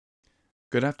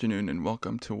Good afternoon and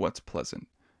welcome to What's Pleasant.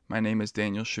 My name is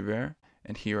Daniel Chevert,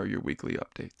 and here are your weekly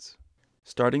updates.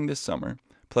 Starting this summer,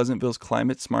 Pleasantville's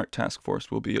Climate Smart Task Force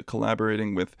will be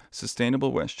collaborating with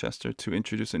Sustainable Westchester to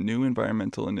introduce a new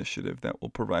environmental initiative that will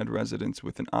provide residents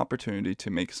with an opportunity to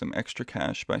make some extra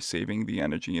cash by saving the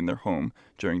energy in their home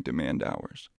during demand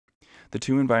hours. The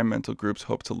two environmental groups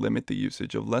hope to limit the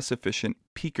usage of less efficient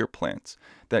peaker plants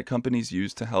that companies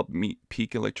use to help meet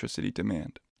peak electricity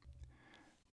demand.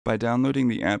 By downloading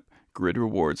the app Grid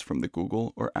Rewards from the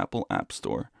Google or Apple App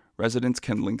Store, residents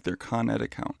can link their Con Ed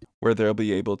account, where they'll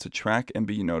be able to track and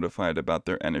be notified about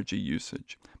their energy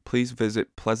usage. Please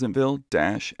visit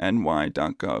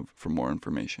pleasantville-ny.gov for more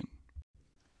information.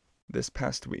 This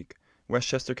past week,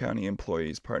 Westchester County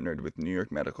employees partnered with New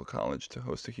York Medical College to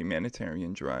host a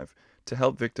humanitarian drive to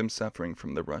help victims suffering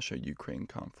from the Russia-Ukraine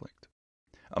conflict.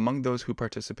 Among those who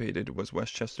participated was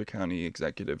Westchester County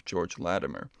Executive George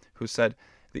Latimer, who said,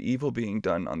 "The evil being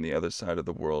done on the other side of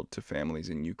the world to families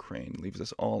in Ukraine leaves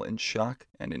us all in shock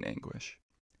and in anguish."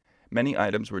 Many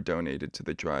items were donated to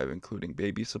the drive, including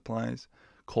baby supplies,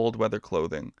 cold weather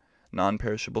clothing,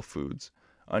 non-perishable foods,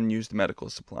 unused medical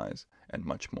supplies, and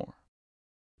much more.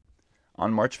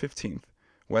 On March 15th,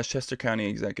 Westchester County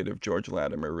Executive George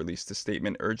Latimer released a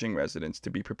statement urging residents to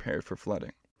be prepared for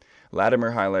flooding.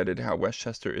 Latimer highlighted how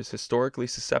Westchester is historically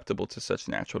susceptible to such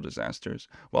natural disasters,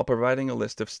 while providing a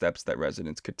list of steps that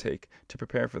residents could take to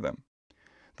prepare for them.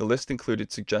 The list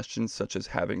included suggestions such as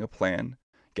having a plan,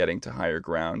 getting to higher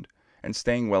ground, and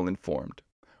staying well informed.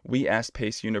 We asked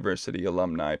Pace University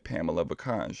alumni Pamela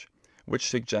Bacage which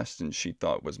suggestion she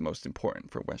thought was most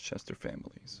important for Westchester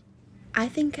families. I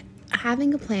think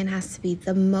having a plan has to be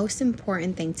the most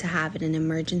important thing to have in an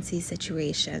emergency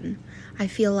situation. I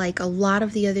feel like a lot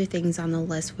of the other things on the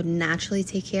list would naturally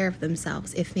take care of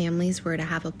themselves if families were to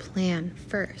have a plan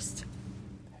first.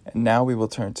 And now we will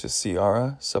turn to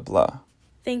Ciara Sabla.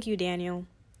 Thank you, Daniel.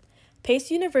 Pace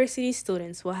University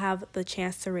students will have the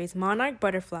chance to raise monarch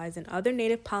butterflies and other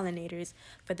native pollinators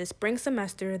for the spring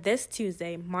semester this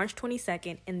Tuesday, March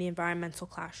 22nd, in the environmental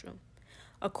classroom.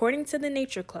 According to the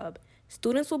Nature Club,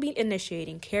 students will be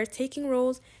initiating caretaking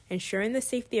roles, ensuring the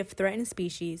safety of threatened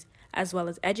species, as well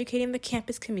as educating the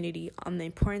campus community on the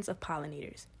importance of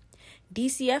pollinators.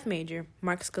 DCF major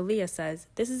Mark Scalia says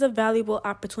this is a valuable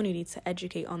opportunity to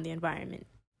educate on the environment.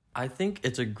 I think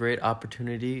it's a great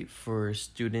opportunity for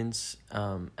students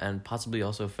and possibly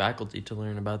also faculty to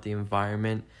learn about the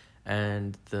environment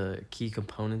and the key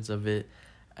components of it.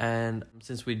 And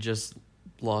since we just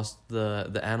lost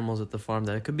the animals at the farm,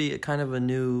 that it could be kind of a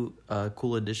new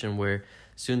cool addition where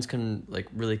students can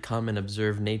really come and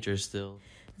observe nature still.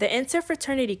 The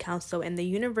Interfraternity Council and the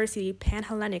University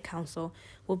Pan-Hellenic Council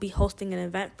will be hosting an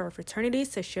event for fraternities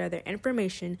to share their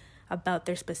information about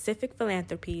their specific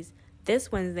philanthropies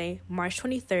this Wednesday, March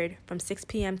 23rd from 6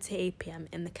 p.m. to 8 p.m.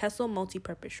 in the Kessel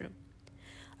Multipurpose Room.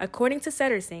 According to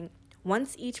Sedersink,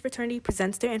 once each fraternity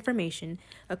presents their information,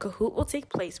 a Kahoot will take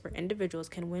place where individuals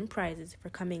can win prizes for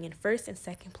coming in first and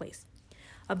second place.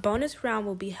 A bonus round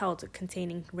will be held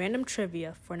containing random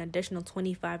trivia for an additional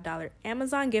 $25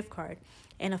 Amazon gift card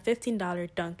and a $15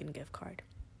 Dunkin' gift card.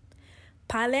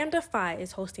 Pi Lambda Phi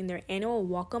is hosting their annual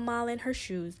Walk a Mile in Her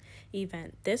Shoes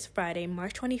event this Friday,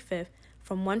 March 25th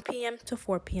from 1 p.m. to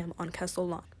 4 p.m. on Kessel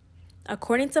Lawn.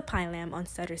 According to Pi Lam on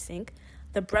Sedersink,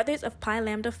 the Brothers of Pi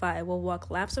Lambda Phi will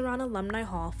walk laps around Alumni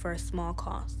Hall for a small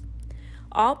cost.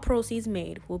 All proceeds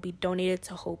made will be donated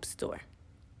to Hope's Store.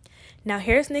 Now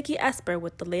here's Nikki Esper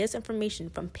with the latest information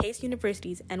from Pace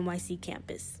University's NYC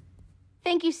campus.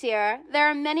 Thank you, Sierra. There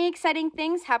are many exciting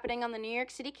things happening on the New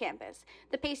York City campus.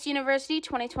 The Pace University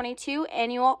 2022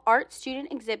 Annual Art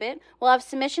Student Exhibit will have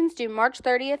submissions due March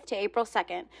 30th to April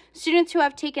 2nd. Students who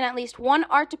have taken at least one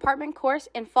art department course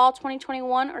in fall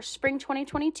 2021 or spring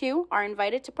 2022 are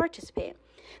invited to participate.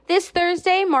 This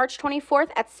Thursday, March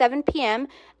 24th at 7 p.m.,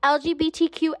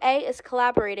 LGBTQA is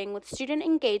collaborating with Student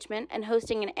Engagement and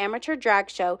hosting an amateur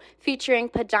drag show featuring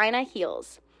Pagina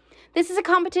Heels. This is a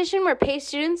competition where Pace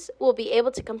students will be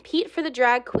able to compete for the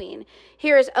drag queen.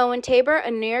 Here is Owen Tabor, a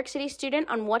New York City student,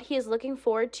 on what he is looking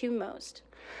forward to most.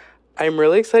 I'm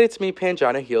really excited to meet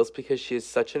Pangina Heels because she is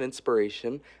such an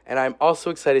inspiration, and I'm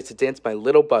also excited to dance my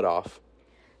little butt off.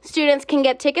 Students can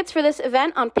get tickets for this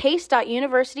event on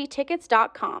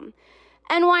pace.universitytickets.com.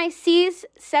 NYC's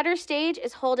Center Stage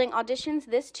is holding auditions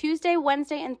this Tuesday,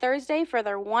 Wednesday, and Thursday for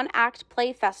their one-act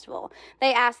play festival.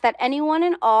 They ask that anyone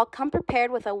and all come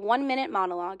prepared with a 1-minute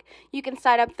monologue. You can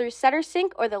sign up through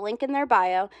Sedersink or the link in their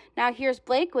bio. Now here's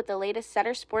Blake with the latest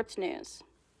Setter Sports news.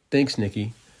 Thanks,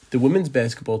 Nikki. The women's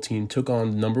basketball team took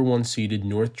on number 1 seeded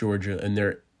North Georgia in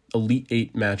their Elite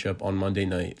Eight matchup on Monday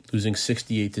night, losing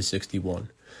 68-61.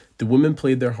 The women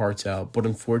played their hearts out, but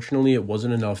unfortunately it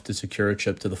wasn't enough to secure a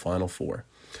trip to the Final Four.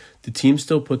 The team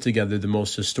still put together the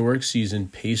most historic season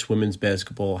Pace women's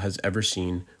basketball has ever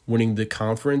seen, winning the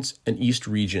Conference and East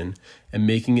region and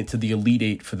making it to the Elite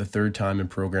Eight for the third time in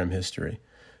program history.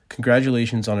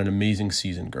 Congratulations on an amazing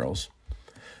season, girls.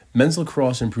 Men's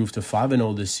lacrosse improved to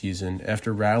 5-0 this season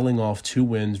after rattling off 2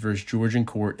 wins versus Georgian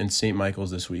Court and St.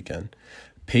 Michael's this weekend.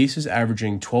 Pace is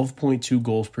averaging 12.2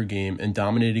 goals per game and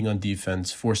dominating on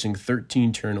defense, forcing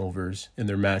 13 turnovers in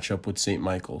their matchup with St.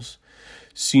 Michael's.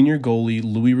 Senior goalie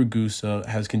Louis Ragusa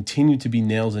has continued to be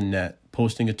nails in net,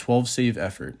 posting a 12-save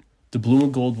effort. The Blue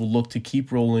and Gold will look to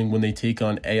keep rolling when they take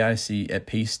on AIC at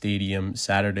Pace Stadium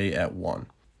Saturday at 1.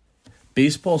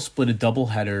 Baseball split a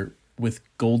doubleheader with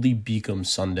Goldie Beacom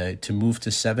Sunday to move to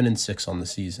 7-6 on the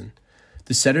season.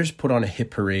 The Setters put on a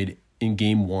hit parade in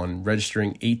Game 1,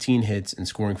 registering 18 hits and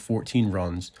scoring 14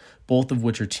 runs, both of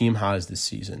which are team highs this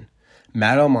season.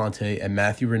 Matt Almonte and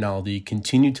Matthew Rinaldi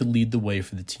continued to lead the way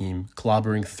for the team,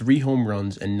 clobbering 3 home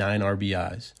runs and 9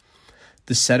 RBIs.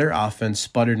 The Setter offense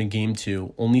sputtered in Game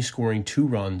 2, only scoring 2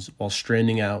 runs while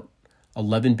stranding out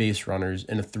 11 base runners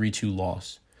in a 3-2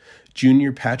 loss.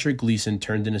 Junior Patrick Gleason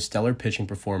turned in a stellar pitching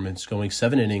performance, going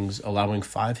 7 innings, allowing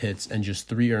 5 hits and just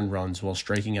 3 earned runs while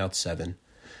striking out 7.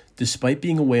 Despite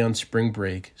being away on spring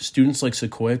break, students like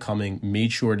Sequoia Cumming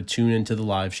made sure to tune into the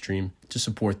live stream to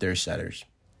support their Setters.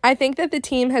 I think that the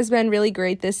team has been really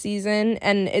great this season,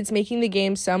 and it's making the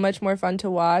game so much more fun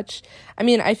to watch. I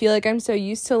mean, I feel like I'm so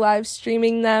used to live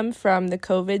streaming them from the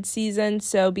COVID season,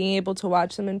 so being able to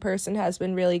watch them in person has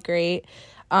been really great.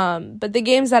 But the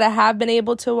games that I have been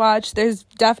able to watch, there's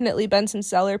definitely been some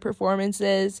stellar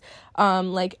performances,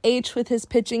 like H with his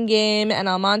pitching game and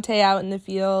Almonte out in the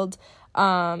field.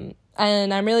 And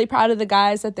I'm really proud of the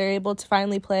guys that they're able to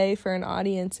finally play for an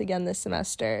audience again this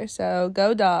semester. So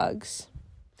go Dogs.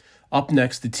 Up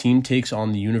next, the team takes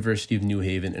on the University of New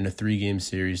Haven in a 3-game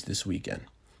series this weekend.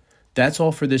 That's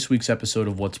all for this week's episode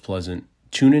of What's Pleasant.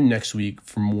 Tune in next week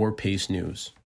for more Pace news.